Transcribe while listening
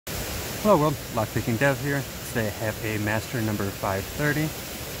Hello world, LockpickingDev here. Today I have a master number 530.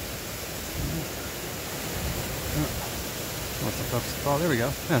 What's the focus? Oh, there we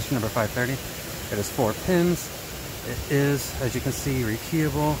go. Master number 530. It has 4 pins. It is, as you can see,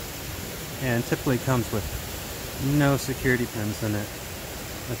 rekeyable and typically comes with no security pins in it.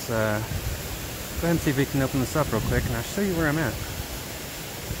 Let's go ahead and see if we can open this up real quick and I'll show you where I'm at.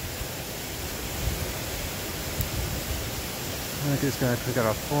 I just gotta click it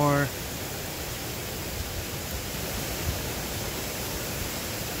off 4.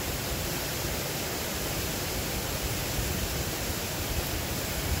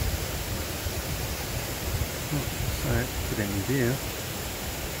 Sorry, put it in view.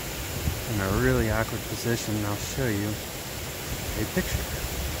 In a really awkward position, I'll show you a picture.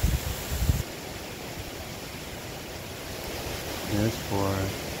 Here's 4,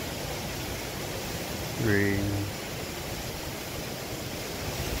 3,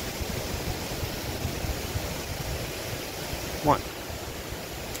 1.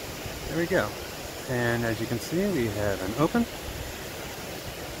 There we go. And as you can see, we have an open.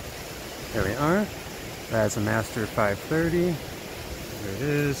 There we are. That's a master 530. There it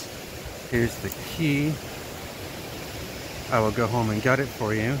is. Here's the key. I will go home and gut it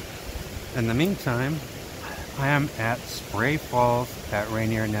for you. In the meantime, I am at Spray Falls at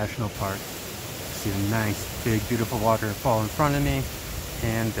Rainier National Park. See the nice, big, beautiful waterfall in front of me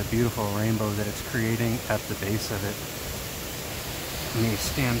and the beautiful rainbow that it's creating at the base of it. Let me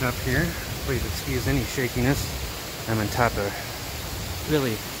stand up here. Please excuse any shakiness. I'm on top of a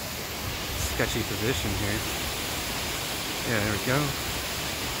really sketchy position here. Yeah, there we go.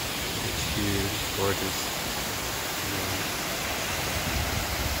 It's huge, gorgeous.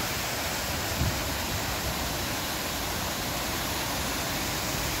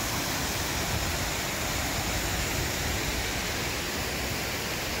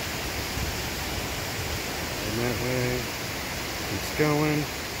 And that way. Keeps going.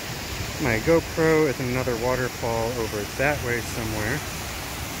 My GoPro is another waterfall over that way somewhere.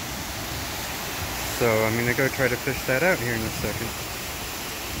 So I'm gonna go try to fish that out here in a second.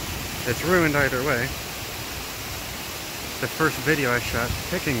 It's ruined either way. The first video I shot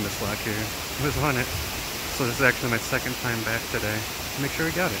picking this lock here was on it. So this is actually my second time back today. Make sure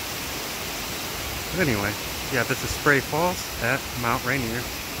we got it. But anyway, yeah, this is Spray Falls at Mount Rainier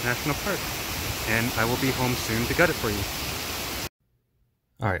National Park. And I will be home soon to gut it for you.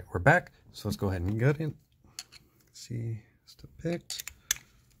 Alright, we're back, so let's go ahead and gut it. See, still picked.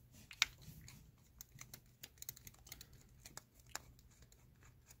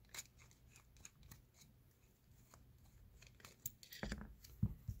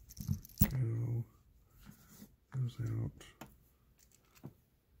 Go, goes out.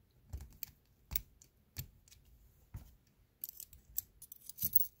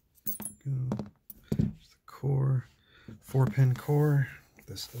 Go, there's the core, 4-pin core.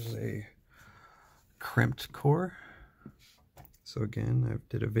 This is a crimped core. So again, I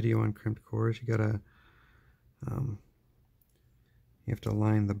did a video on crimped cores. You gotta, you have to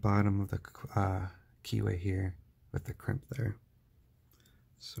line the bottom of the keyway here with the crimp there.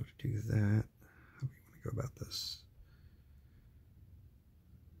 So to do that, how do we want to go about this?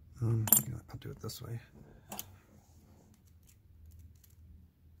 I'll do it this way.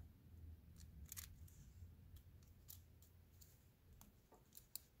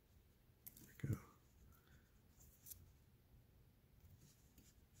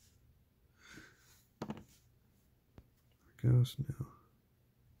 Goes now.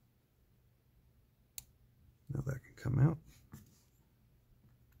 Now that can come out.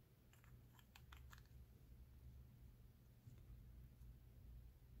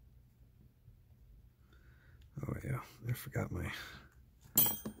 Oh yeah, I forgot my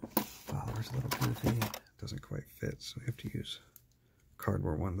follower's a little goofy. It doesn't quite fit, so I have to use a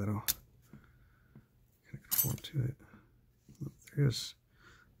cardboard one that'll kind of conform to it. Oh, there's,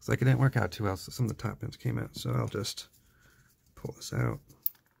 looks like it didn't work out too well, so some of the top pins came out, so I'll just pull this out.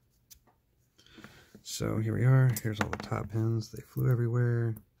 So here we are. Here's all the top pins. They flew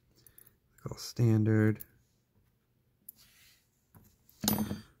everywhere. All standard.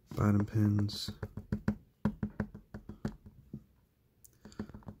 Bottom pins.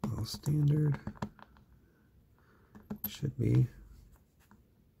 All standard. Should be.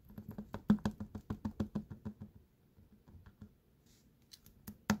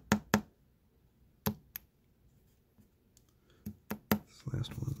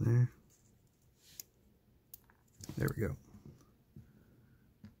 Last one there. There we go.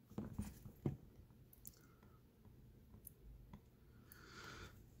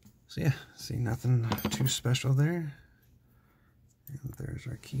 So yeah, see, nothing too special there. And there's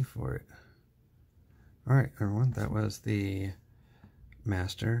Where's our key for it? All right, everyone, that was the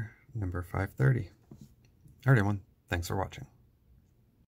Master number 530. All right, everyone, thanks for watching.